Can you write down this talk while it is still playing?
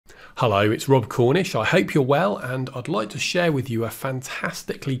Hello, it's Rob Cornish. I hope you're well, and I'd like to share with you a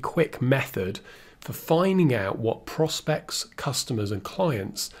fantastically quick method for finding out what prospects, customers and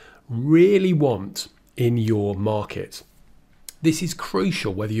clients really want in your market. This is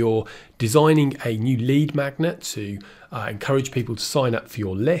crucial whether you're designing a new lead magnet to encourage people to sign up for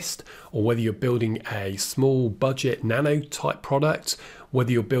your list, or whether you're building a small budget nano type product,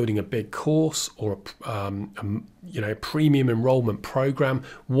 whether you're building a big course or a premium enrollment program.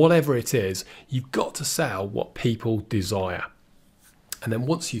 Whatever it is, you've got to sell what people desire. And then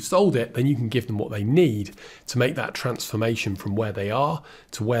once you've sold it, then you can give them what they need to make that transformation from where they are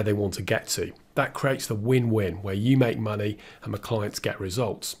to where they want to get to. That creates the win-win where you make money and the clients get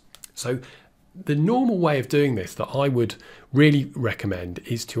results. So the normal way of doing this that I would really recommend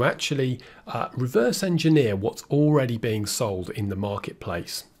is to actually reverse engineer what's already being sold in the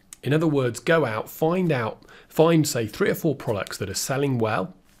marketplace. In other words, go out, find say 3 or 4 products that are selling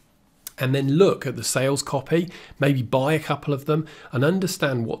well, and then look at the sales copy, maybe buy a couple of them and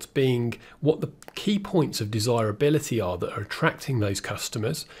understand what the key points of desirability are that are attracting those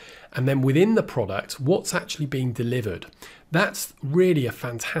customers. And then within the product, what's actually being delivered. That's really a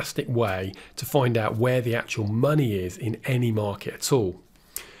fantastic way to find out where the actual money is in any market at all.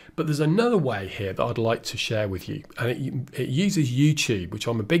 But there's another way here that I'd like to share with you, and it uses YouTube, which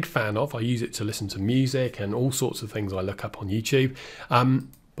I'm a big fan of. I use it to listen to music and all sorts of things I look up on YouTube.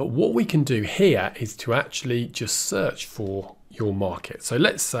 But what we can do here is to actually just search for your market. So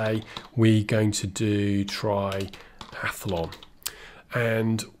let's say we're going to do triathlon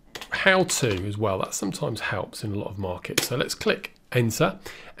and how to as well. That sometimes helps in a lot of markets. So let's click enter.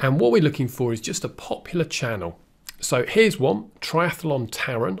 And what we're looking for is just a popular channel. So here's one, Triathlon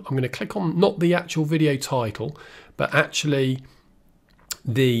Taran. I'm going to click on not the actual video title, but actually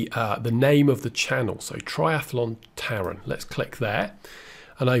the name of the channel. So Triathlon Taran. Let's click there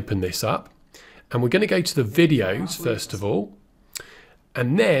and open this up. And we're going to go to the videos first of all.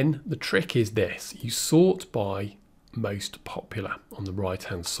 And then the trick is this. You sort by most popular on the right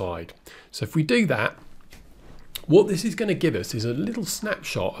hand side. So if we do that, what this is going to give us is a little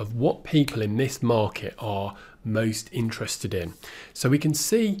snapshot of what people in this market are most interested in. So we can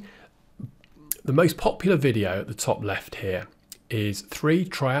see the most popular video at the top left here is 3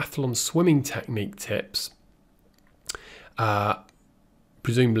 triathlon swimming technique tips,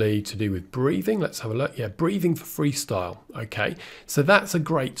 presumably to do with breathing. Let's have a look. Yeah, breathing for freestyle. Okay, so that's a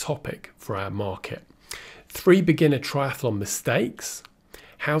great topic for our market. 3 beginner triathlon mistakes,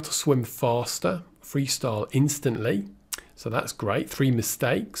 how to swim faster, freestyle instantly. So that's great. 3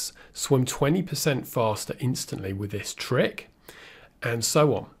 mistakes, swim 20% faster instantly with this trick, and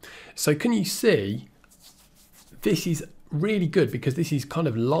so on. So can you see this is really good because this is kind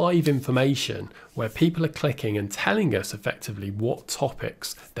of live information where people are clicking and telling us effectively what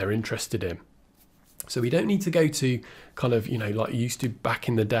topics they're interested in. So we don't need to go to kind of, like you used to back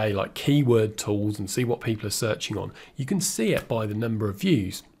in the day, like keyword tools and see what people are searching on. You can see it by the number of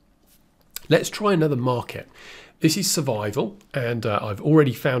views. Let's try another market. This is survival, and I've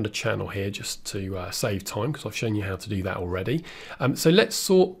already found a channel here just to save time because I've shown you how to do that already. So let's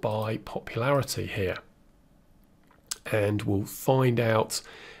sort by popularity here. And we'll find out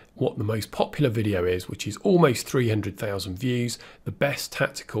what the most popular video is, which is almost 300,000 views, the best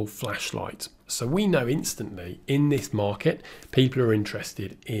tactical flashlight. So we know instantly in this market, people are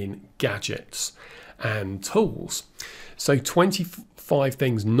interested in gadgets and tools. So 25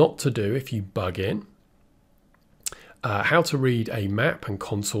 things not to do if you bug in. How to read a map and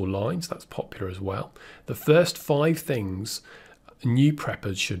console lines, that's popular as well. The first 5 things new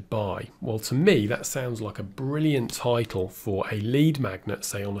preppers should buy. Well, to me, that sounds like a brilliant title for a lead magnet,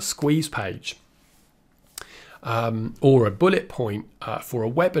 say on a squeeze page, or a bullet point for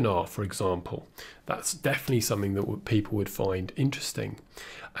a webinar, for example. That's definitely something that people would find interesting.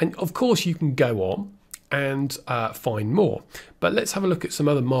 And of course, you can go on and find more. But let's have a look at some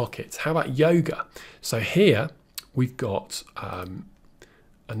other markets. How about yoga? So here we've got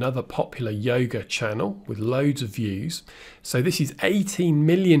another popular yoga channel with loads of views. So this is 18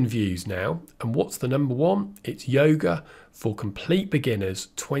 million views now. And what's the number one? It's yoga for complete beginners,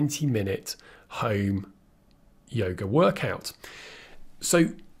 20-minute home yoga workout. So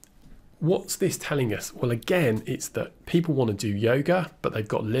what's this telling us? Well, again, it's that people want to do yoga, but they've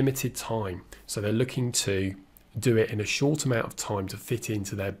got limited time. So they're looking to do it in a short amount of time to fit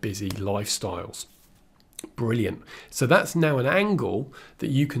into their busy lifestyles. Brilliant. So that's now an angle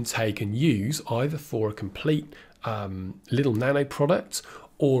that you can take and use either for a complete little nano product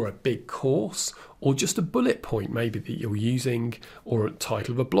or a big course or just a bullet point maybe that you're using, or a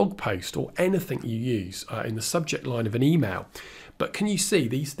title of a blog post or anything you use in the subject line of an email. But can you see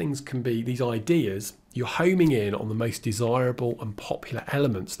these things can be, these ideas, you're homing in on the most desirable and popular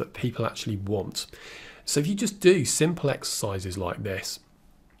elements that people actually want. So if you just do simple exercises like this,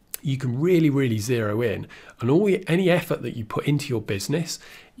 you can really zero in, and any effort that you put into your business,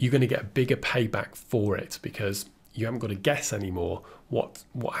 you're going to get a bigger payback for it, because you haven't got to guess anymore what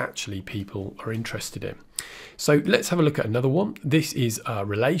actually people are interested in. So let's have a look at another one. This is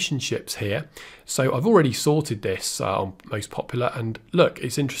relationships here. So I've already sorted this on most popular, and look,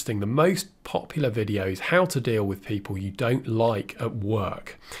 it's interesting. The most popular video is how to deal with people you don't like at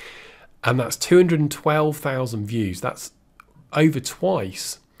work. And that's 212,000 views. That's over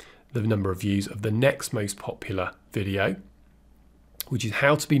twice the number of views of the next most popular video, which is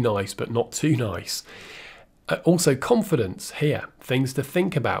how to be nice but not too nice. Also confidence here, things to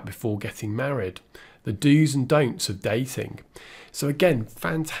think about before getting married, the do's and don'ts of dating. So again,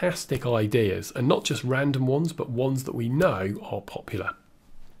 fantastic ideas, and not just random ones, but ones that we know are popular.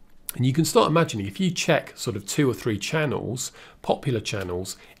 And you can start imagining, if you check sort of 2 or 3 channels, popular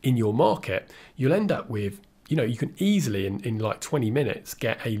channels in your market, you'll end up with, you know, you can easily in like 20 minutes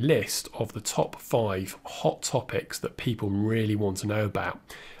get a list of the top 5 hot topics that people really want to know about,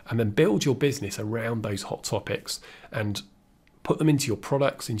 and then build your business around those hot topics and put them into your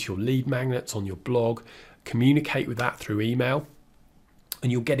products, into your lead magnets, on your blog, communicate with that through email,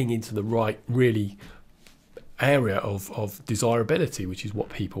 and you're getting into the right really area of desirability, which is what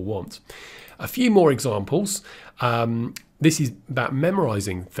people want. A few more examples. This is about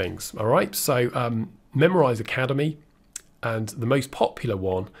memorizing things. All right, so Memorize Academy, and the most popular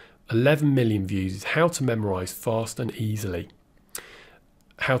one, 11 million views, is how to memorize fast and easily.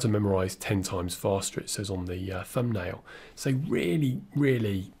 How to memorize 10 times faster, it says on the thumbnail. So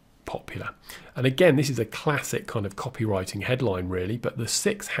really popular. And again, this is a classic kind of copywriting headline really, but the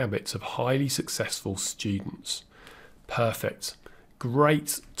 6 habits of highly successful students. Perfect.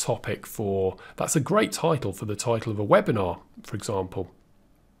 Great topic for, that's a great title for the title of a webinar, for example.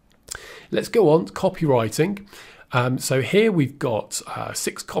 Let's go on, copywriting. So here we've got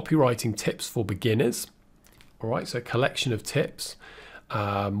 6 copywriting tips for beginners. All right, so a collection of tips.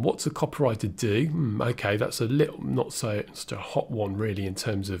 What's a copywriter do? Okay, that's a little, not so a hot one really in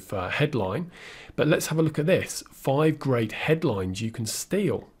terms of headline, but let's have a look at this. 5 great headlines you can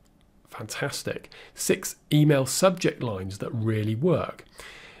steal. Fantastic. 6 email subject lines that really work.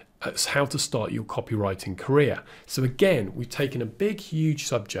 It's how to start your copywriting career. So again, we've taken a big, huge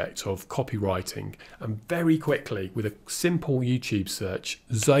subject of copywriting and very quickly, with a simple YouTube search,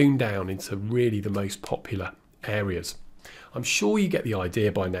 zoned down into really the most popular areas. I'm sure you get the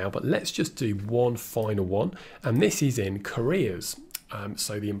idea by now, but let's just do one final one. And this is in careers,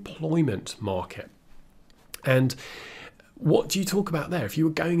 so the employment market. And what do you talk about there? If you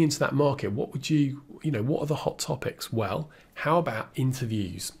were going into that market, what would you know, what are the hot topics? Well, how about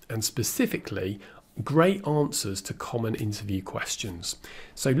interviews, and specifically great answers to common interview questions.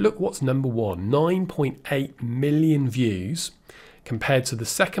 So look what's number 1, 9.8 million views compared to the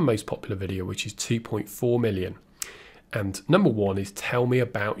second most popular video, which is 2.4 million. And number 1 is tell me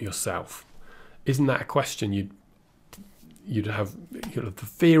about yourself. Isn't that a question you'd have, you know, the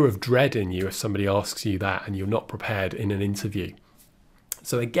fear of dread in you if somebody asks you that and you're not prepared in an interview?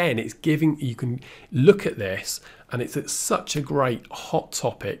 So again, it's giving, you can look at this, and it's such a great hot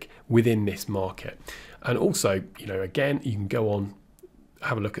topic within this market. And also, you know, again, you can go on,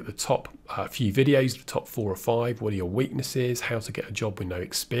 have a look at the top few videos, the top 4 or 5. What are your weaknesses? How to get a job with no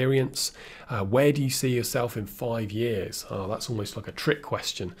experience? Where do you see yourself in 5 years? Oh, that's almost like a trick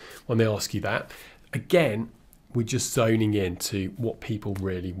question when they ask you that. Again, we're just zoning into what people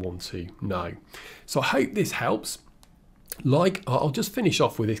really want to know. So I hope this helps. I'll just finish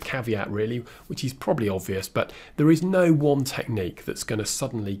off with this caveat really, which is probably obvious, but there is no one technique that's going to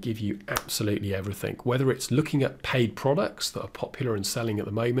suddenly give you absolutely everything, whether it's looking at paid products that are popular and selling at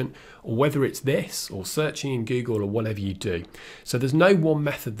the moment, or whether it's this, or searching in Google, or whatever you do. So there's no one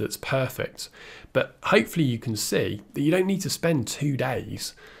method that's perfect, but hopefully you can see that you don't need to spend 2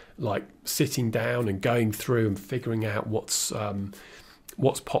 days like sitting down and going through and figuring out what's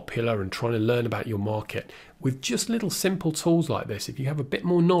popular and trying to learn about your market. With just little simple tools like this, if you have a bit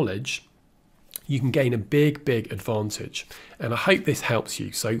more knowledge, you can gain a big advantage. And I hope this helps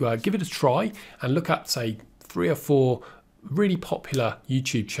you. So give it a try and look up, say, 3 or 4 really popular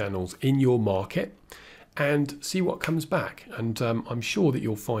YouTube channels in your market and see what comes back. And I'm sure that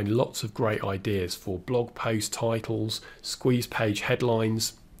you'll find lots of great ideas for blog post titles, squeeze page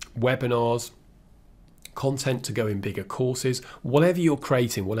headlines, webinars, content to go in bigger courses, whatever you're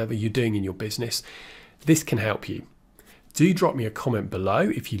creating, whatever you're doing in your business, this can help you. Do drop me a comment below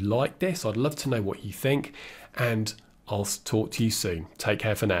if you like this. I'd love to know what you think, and I'll talk to you soon. Take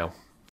care for now.